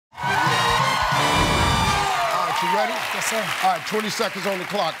You ready? Yes, sir. All right, 20 seconds on the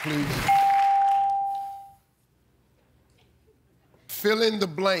clock, please. Fill in the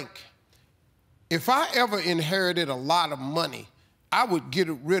blank. If I ever inherited a lot of money, I would get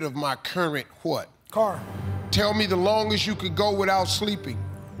rid of my current what? Car. Tell me the longest you could go without sleeping.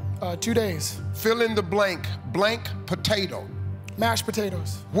 2 days. Fill in the blank. Blank potato. Mashed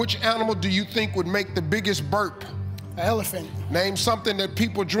potatoes. Which animal do you think would make the biggest burp? An elephant. Name something that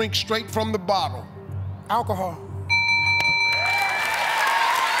people drink straight from the bottle. Alcohol.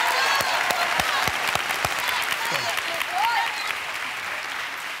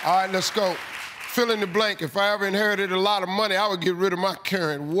 All right, let's go. Fill in the blank. If I ever inherited a lot of money, I would get rid of my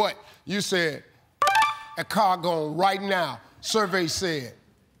current what? You said, a car going right now. Survey said.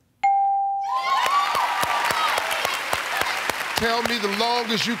 Tell me the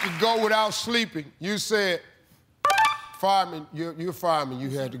longest you could go without sleeping. You said, fireman, you're a fireman. You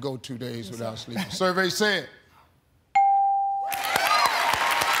had to go 2 days without sleeping. Survey said.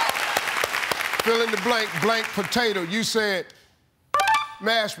 Fill in the blank. Blank potato. You said,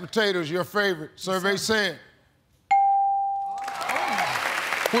 mashed potatoes, your favorite. Survey said.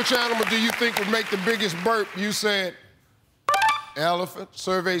 Which animal do you think would make the biggest burp? You said, elephant.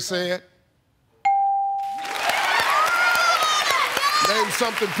 Survey said. Name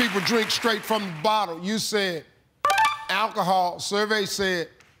something people drink straight from the bottle. You said, alcohol. Survey said,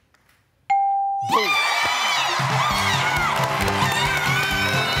 boom.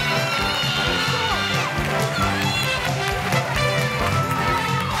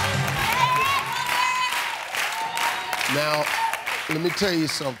 Now, let me tell you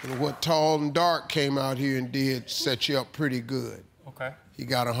something. What Tall and Dark came out here and did set you up pretty good. Okay. He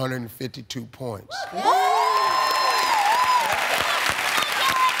got 152 points.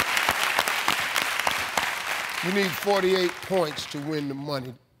 You need 48 points to win the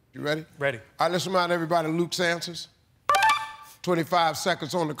money. You ready? Ready. All right, let's remind everybody Luke's answers. 25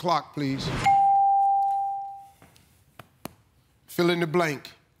 seconds on the clock, please. Fill in the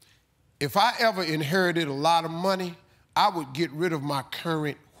blank. If I ever inherited a lot of money, I would get rid of my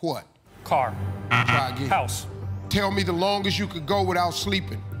current what? Car. Try again. House. Tell me the longest you could go without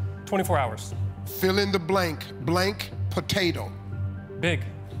sleeping. 24 hours. Fill in the blank. Blank potato. Big.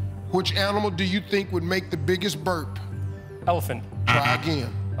 Which animal do you think would make the biggest burp? Elephant. Try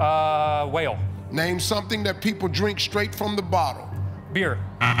again. Whale. Name something that people drink straight from the bottle. Beer.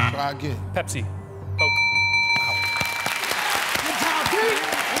 Try again. Pepsi. Coke. Good job, Pete.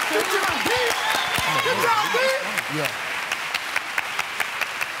 Good job, Pete. Good job, Pete. Yeah.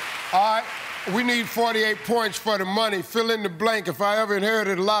 All right, we need 48 points for the money. Fill in the blank. If I ever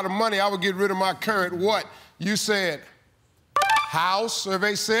inherited a lot of money, I would get rid of my current what? You said house.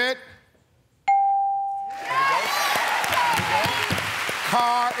 Survey said.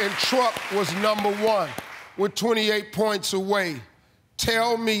 Car and truck was #1 with 28 points away.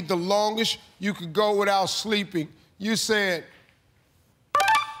 Tell me the longest you could go without sleeping. You said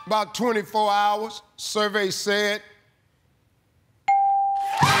about 24 hours. Survey said.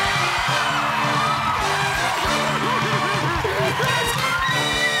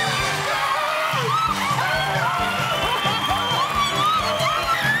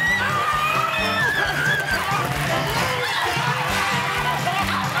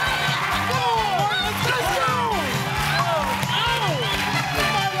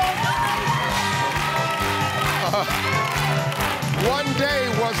 One day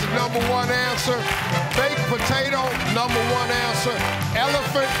was the #1 answer. Baked potato, #1 answer.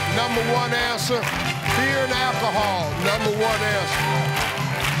 Elephant, #1 answer. Beer and alcohol, #1 answer.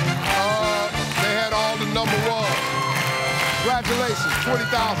 They had all the #1s. Congratulations,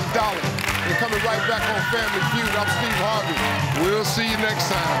 $20,000. They're coming right back on Family Feud. I'm Steve Harvey. We'll see you next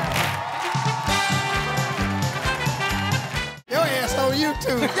time. Your ass on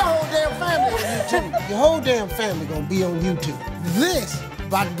YouTube. Your whole damn family on YouTube. Your whole damn family gonna be on YouTube. This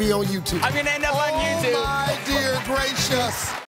about to be on YouTube. I'm gonna end up on YouTube. Oh, my dear gracious.